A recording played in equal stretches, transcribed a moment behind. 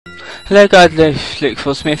Hello guys, Luke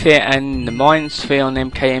for Smith here, and the mine's 3 on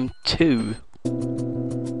MKM2.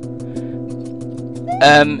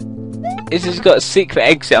 This has got a secret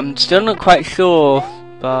exit. I'm still not quite sure,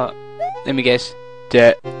 but let me guess.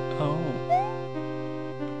 Oh.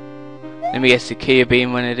 Let me guess the key of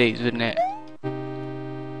being one of these, wouldn't it?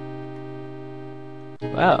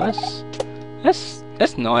 Wow, that's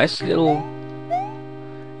nice. Little.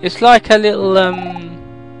 It's like a little a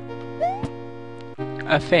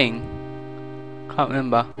thing. Can't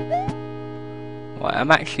remember. Right,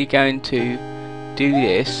 I'm actually going to do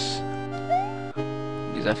this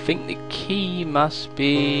because I think the key must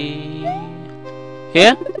be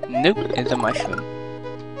here. Nope, it's a mushroom.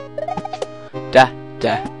 Da.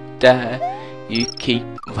 You keep.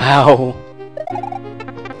 Wow.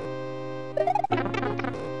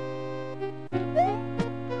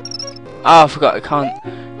 Oh, I forgot. I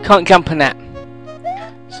can't jump on that.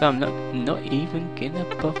 So I'm not even gonna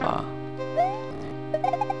bother.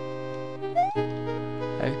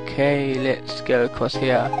 Okay, let's go across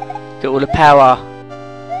here. Get all the power.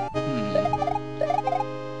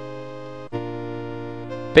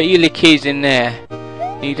 Bet you the key's in there.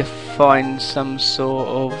 Need to find some sort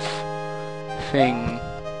of thing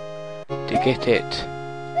to get it.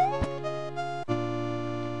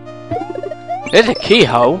 There's a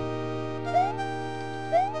keyhole.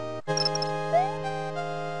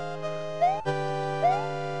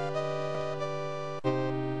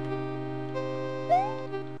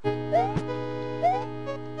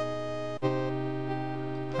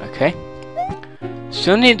 Okay.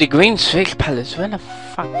 Still need the Green Switch Palace. Where the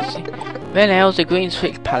fuck is it? Where the hell's the Green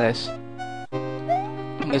Switch Palace?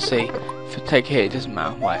 Let's see. If I take it here, it doesn't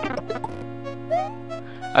matter. Right.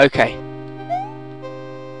 Okay.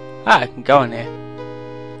 I can go in there.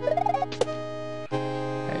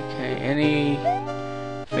 Okay.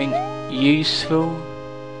 Anything useful?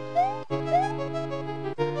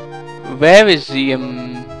 Where is the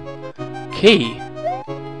key?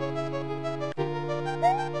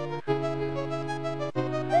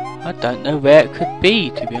 I don't know where it could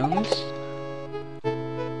be, to be honest.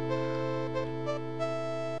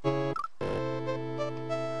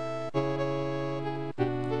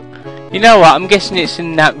 You know what? I'm guessing it's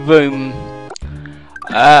in that room.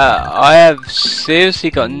 I have seriously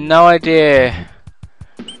got no idea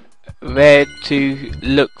where to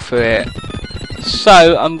look for it.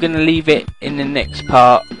 So I'm gonna leave it in the next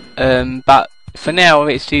part. But for now,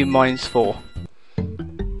 let's do Mines 4.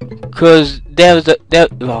 Because there was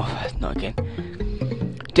not again.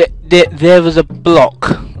 There was a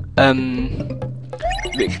block,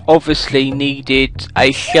 which obviously needed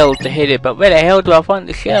a shell to hit it. But where the hell do I find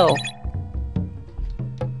the shell?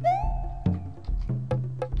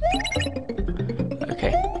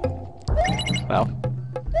 Okay. Well.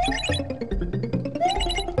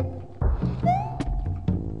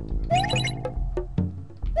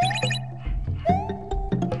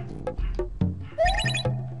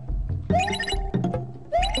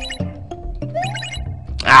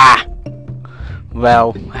 Ah!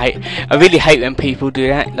 Well, I really hate when people do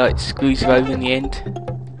that, like screws you over in the end.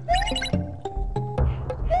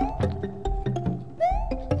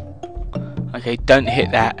 Okay, don't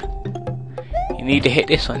hit that. You need to hit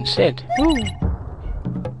this one instead. Ooh.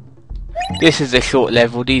 This is a short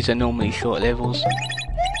level, these are normally short levels.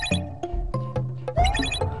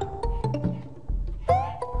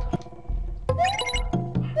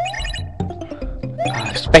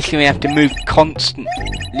 Especially when you have to move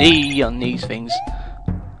constantly on these things.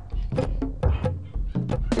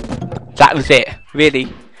 That was it,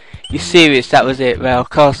 really? You're serious, that was it? Well,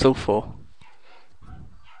 Castle 4.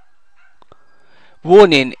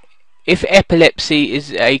 Warning, if epilepsy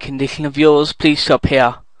is a condition of yours, please stop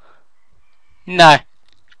here. No. I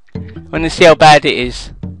want to see how bad it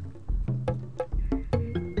is.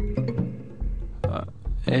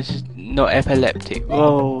 It's not epileptic.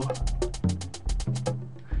 Whoa.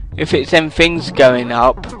 If it's them things going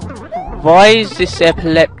up, why is this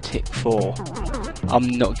epileptic for? I'm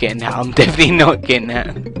not getting that. I'm definitely not getting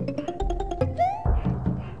that.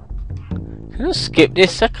 Can I skip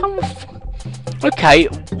this? I can't. Okay,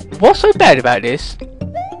 what's so bad about this?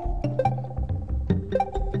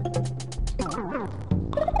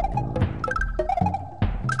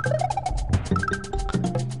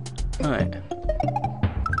 Right.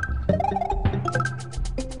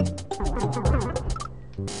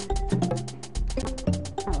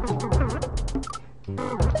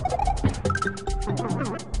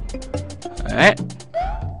 Alright.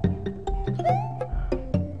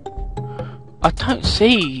 I don't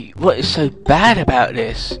see what is so bad about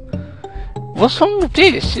this. What's wrong with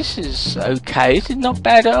this? This is okay. This is not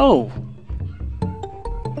bad at all.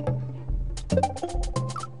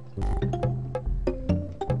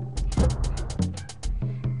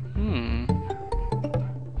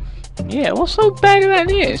 Yeah, what's so bad about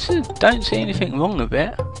this? Don't see anything wrong with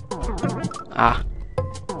it. Ah.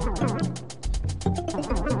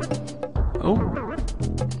 Oh.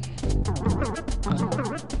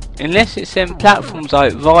 Unless it's them platforms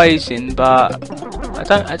like rising, but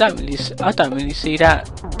I don't really see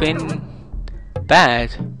that being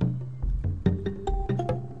bad.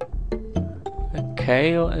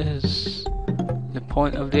 Okay, what is the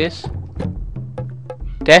point of this?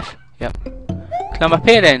 Death? Yep. Climb up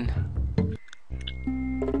here then.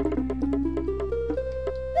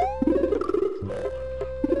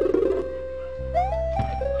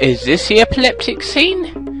 Is this the epileptic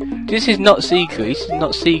scene? This is not secret. This is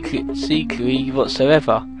not secret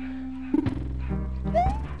whatsoever.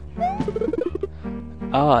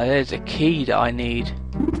 Ah, there's a key that I need.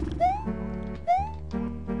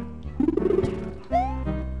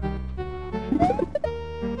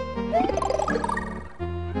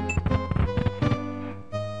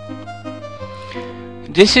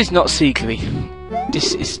 This is not secret.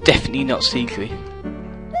 This is definitely not secret.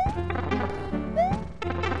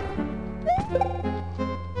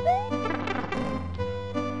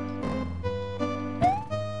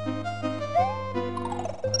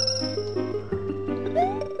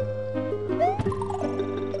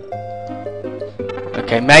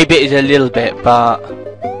 Okay, maybe it is a little bit, but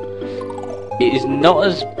it is not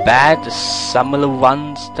as bad as some of the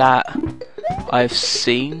ones that I've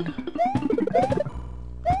seen.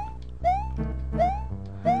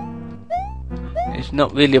 It's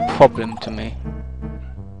not really a problem to me.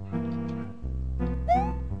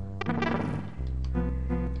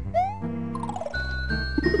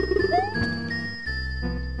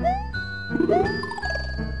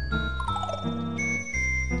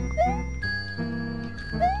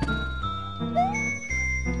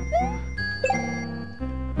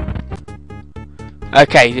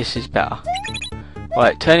 Okay, this is better.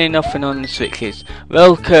 Right, turning off and on the switches.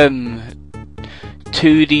 Welcome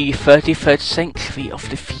to the 31st century of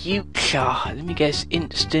the future. Let me guess,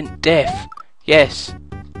 instant death. Yes.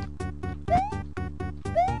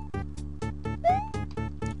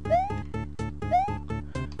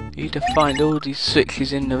 Need to find all these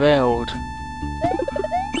switches in the world.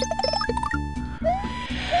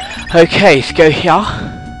 Okay, let's go here.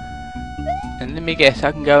 And let me guess,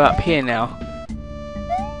 I can go up here now.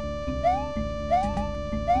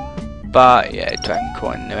 But yeah, Dragon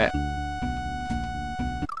Coin knew it.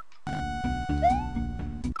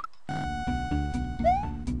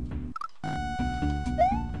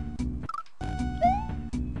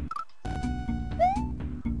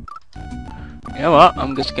 You know what?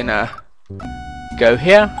 I'm just gonna go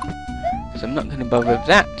here because I'm not gonna bother with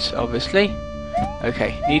that, obviously.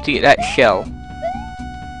 Okay, need to get that shell.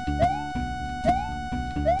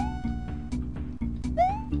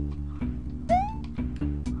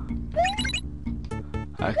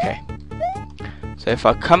 Okay, so if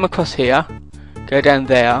I come across here, go down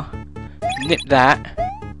there, nip that,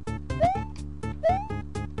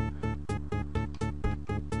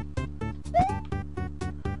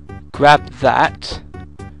 grab that,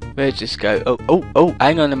 where'd this go? Oh,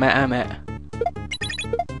 hang on a minute,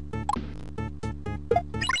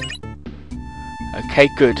 Okay,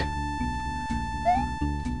 good.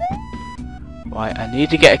 Right, I need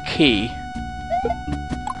to get a key.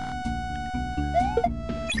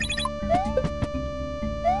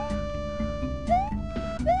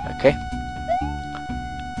 Okay.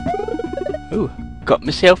 Ooh, got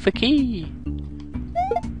myself a key.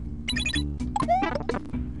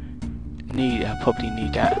 I probably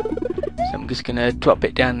need that. So I'm just gonna drop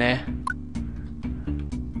it down there.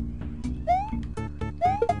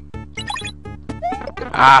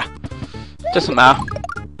 Ah, doesn't matter.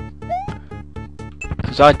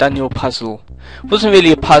 Because I'd done your puzzle. It wasn't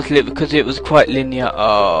really a puzzle because it was quite linear.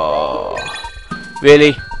 Oh,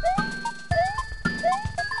 really?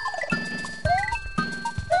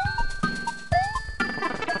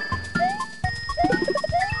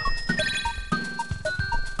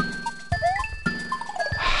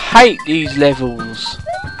 Hate these levels.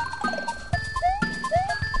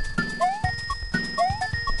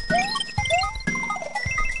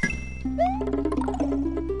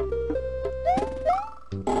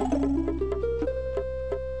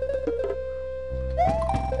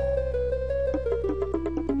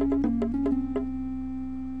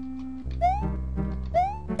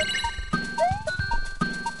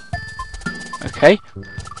 Okay.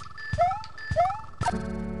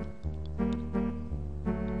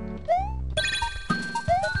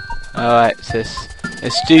 Alright, so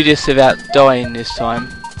let's do this without dying this time.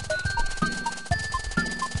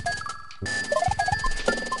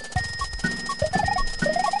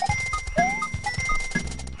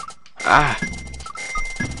 Ah.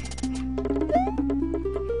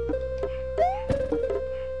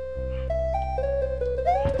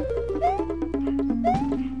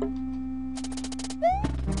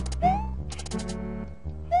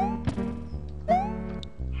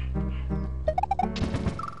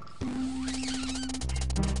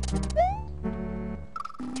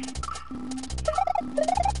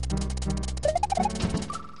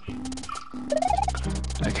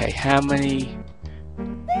 Okay, how many?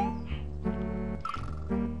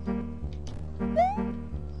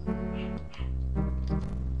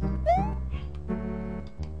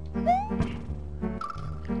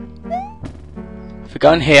 If we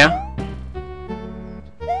go in here,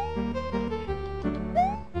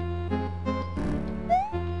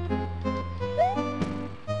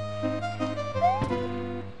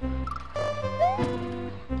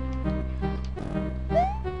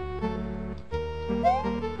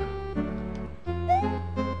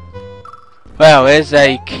 well, there's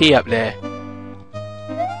a key up there.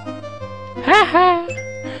 Ha ha!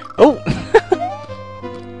 Oh!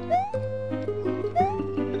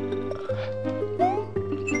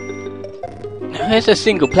 There's a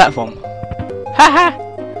single platform. Ha ha!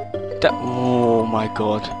 Oh my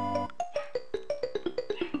god.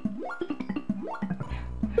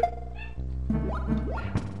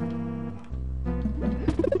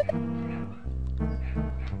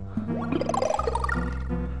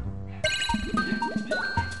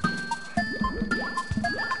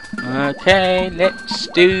 Okay, let's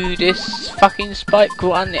do this fucking spike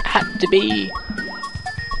run. It had to be.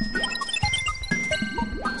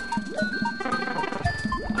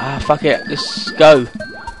 Ah, fuck it. Let's go.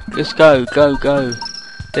 Let's go. Go, go.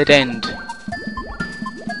 Dead end.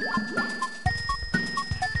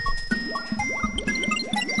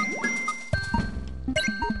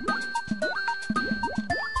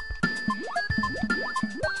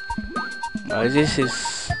 Oh, this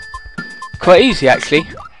is quite easy actually.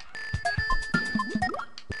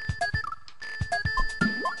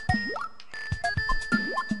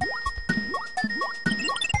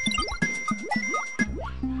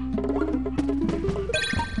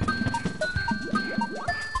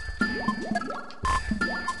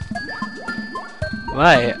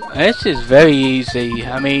 Right, this is very easy.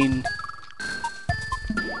 I mean,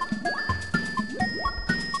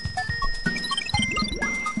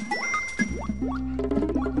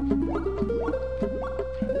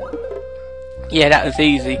 yeah, that was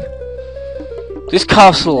easy. This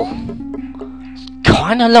castle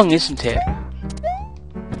kinda long, isn't it?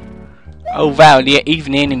 Oh wow, yeah,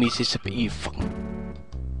 even the enemies disappear. You fucking.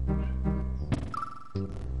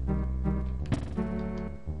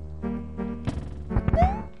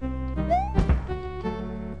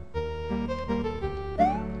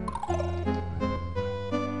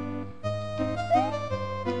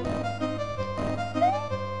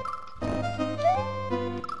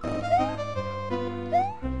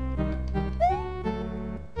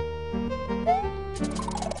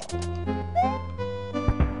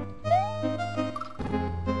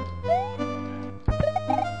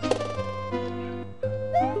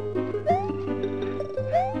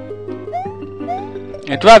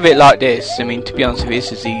 I'd rather it like this. I mean, to be honest with you,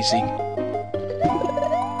 this is easy.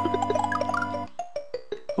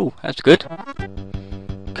 Oh, that's good.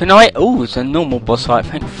 Can I? Oh, it's a normal boss fight.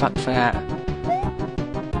 Thank fuck for that.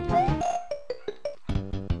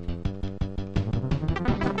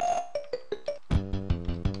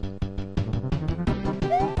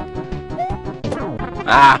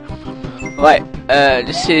 Ah, right.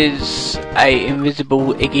 This is a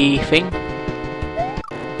invisible Iggy thing.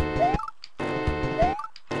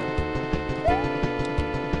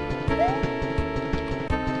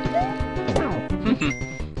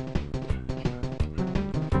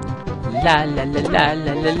 La la la la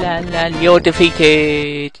la la la la. You're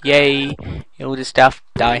defeated. Yay! All the stuff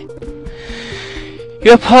die.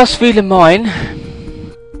 You're passed through the mine.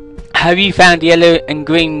 Have you found yellow,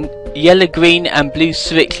 green, and blue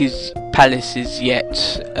switches palaces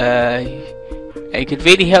yet? It could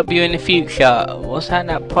really help you in the future. What's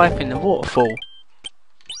that pipe in the waterfall?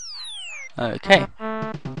 Okay.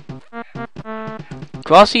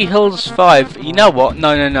 Grassy Hills 5. You know what?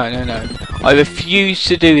 No. I refuse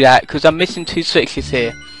to do that because I'm missing two switches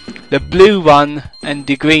here. The blue one and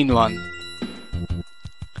the green one.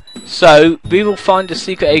 So, we will find a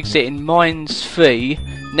secret exit in Mines 3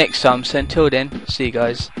 next time. So until then, see you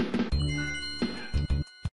guys.